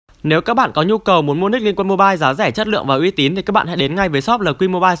Nếu các bạn có nhu cầu muốn mua nick Liên Quân Mobile giá rẻ, chất lượng và uy tín thì các bạn hãy đến ngay với shop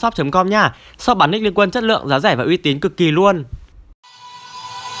lqmobileshop.com nha. Shop bán nick Liên Quân chất lượng, giá rẻ và uy tín cực kỳ luôn.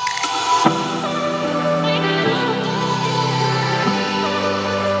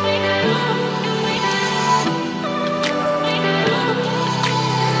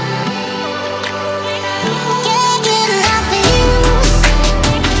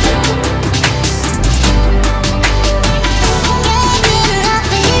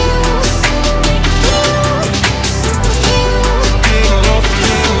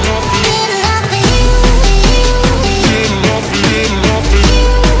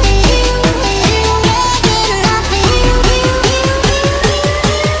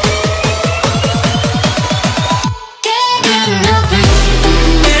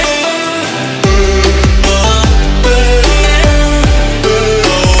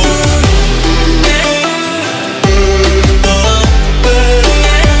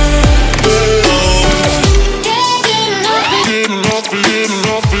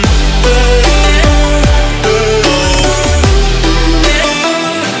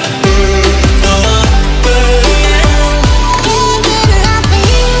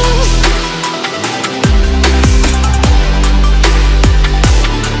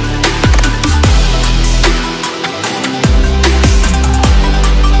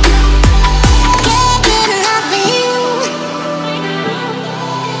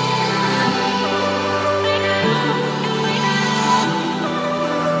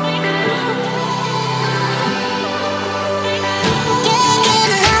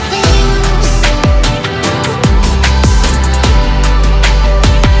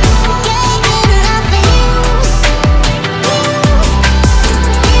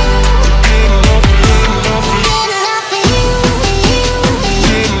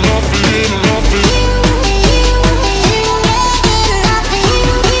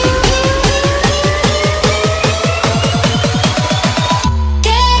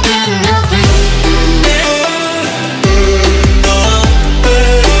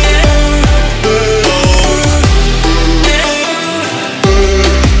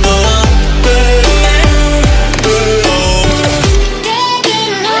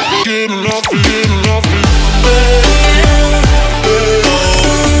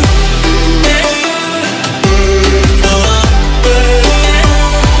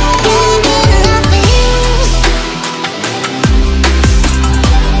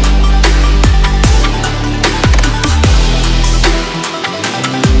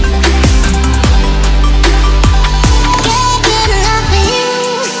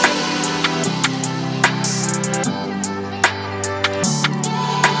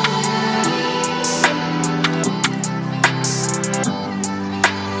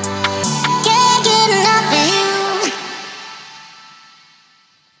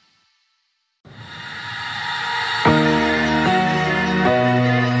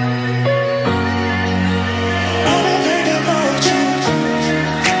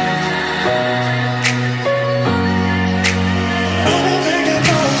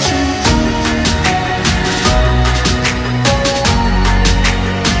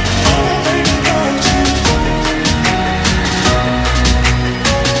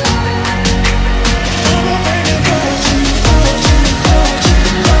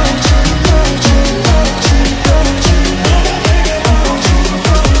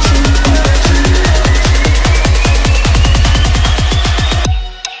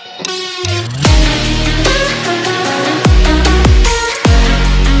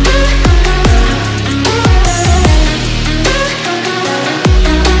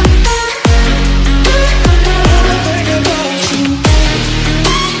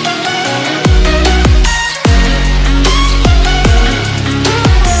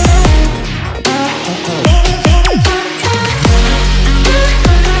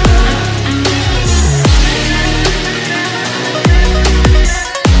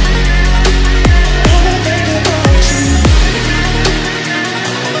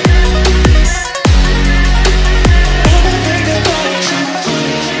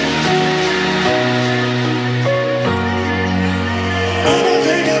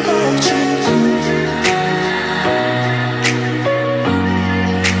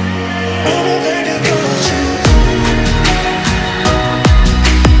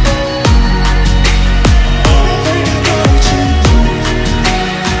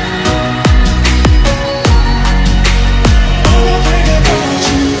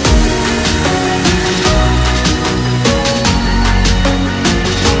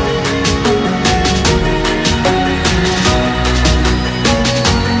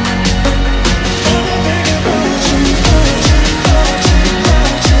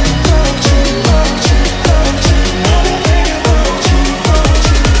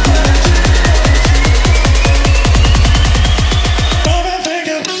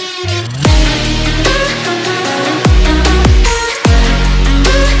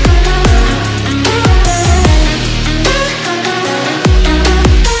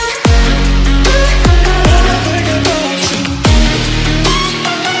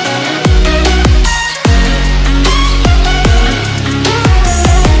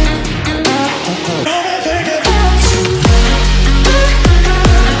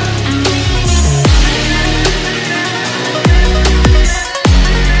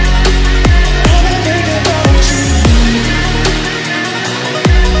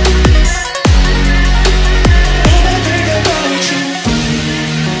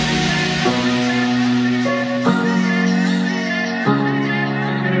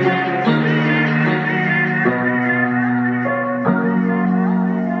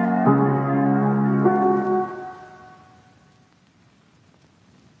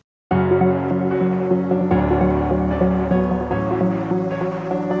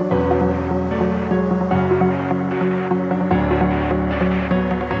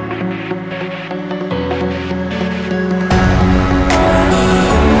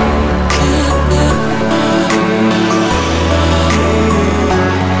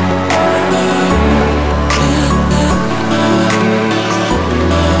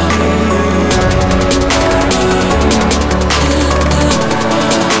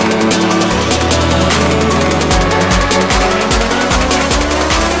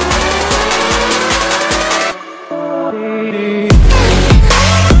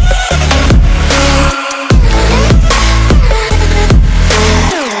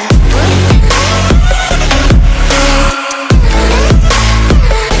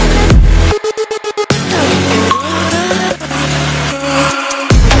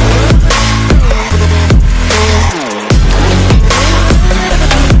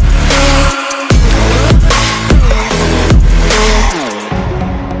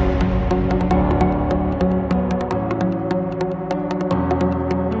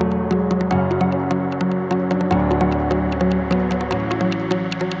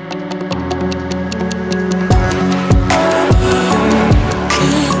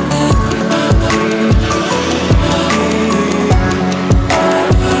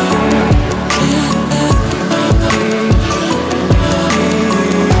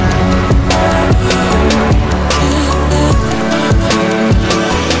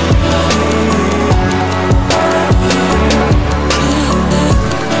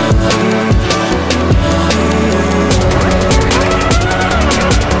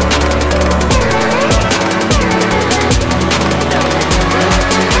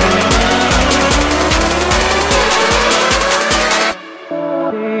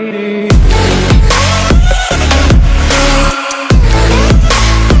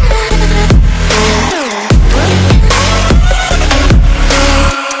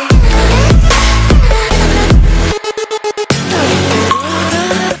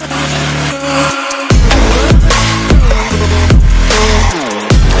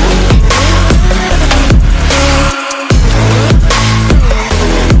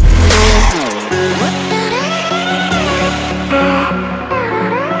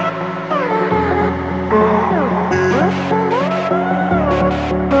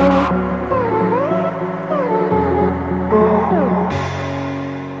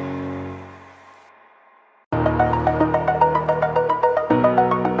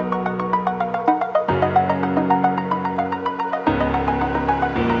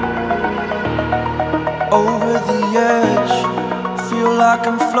 Over the edge, feel like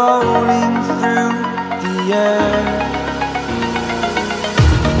I'm floating through the air.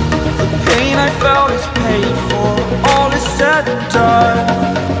 The pain I felt is paid for, all is said and done.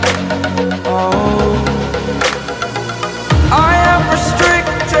 Oh, I am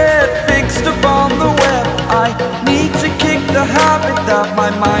restricted, fixed upon the web. I need to kick the habit that my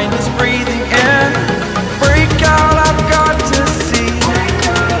mind is breathing in. Break out, I've got to see.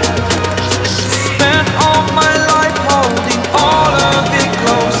 Spent all my life holding all of it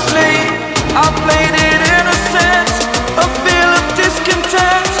closely. I played it innocent, a feel of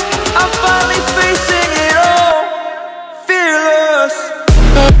discontent. I'm finally facing it all, fearless.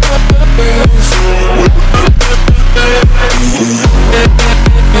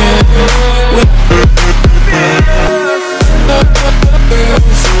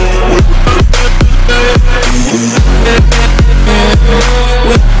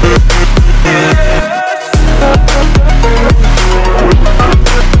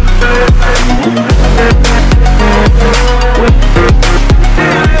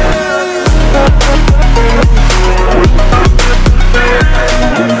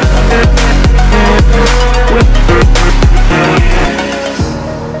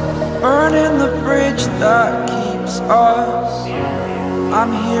 Burning the bridge that keeps us.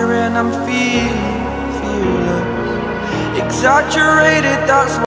 I'm here and I'm feeling fearless. Exaggerated, that's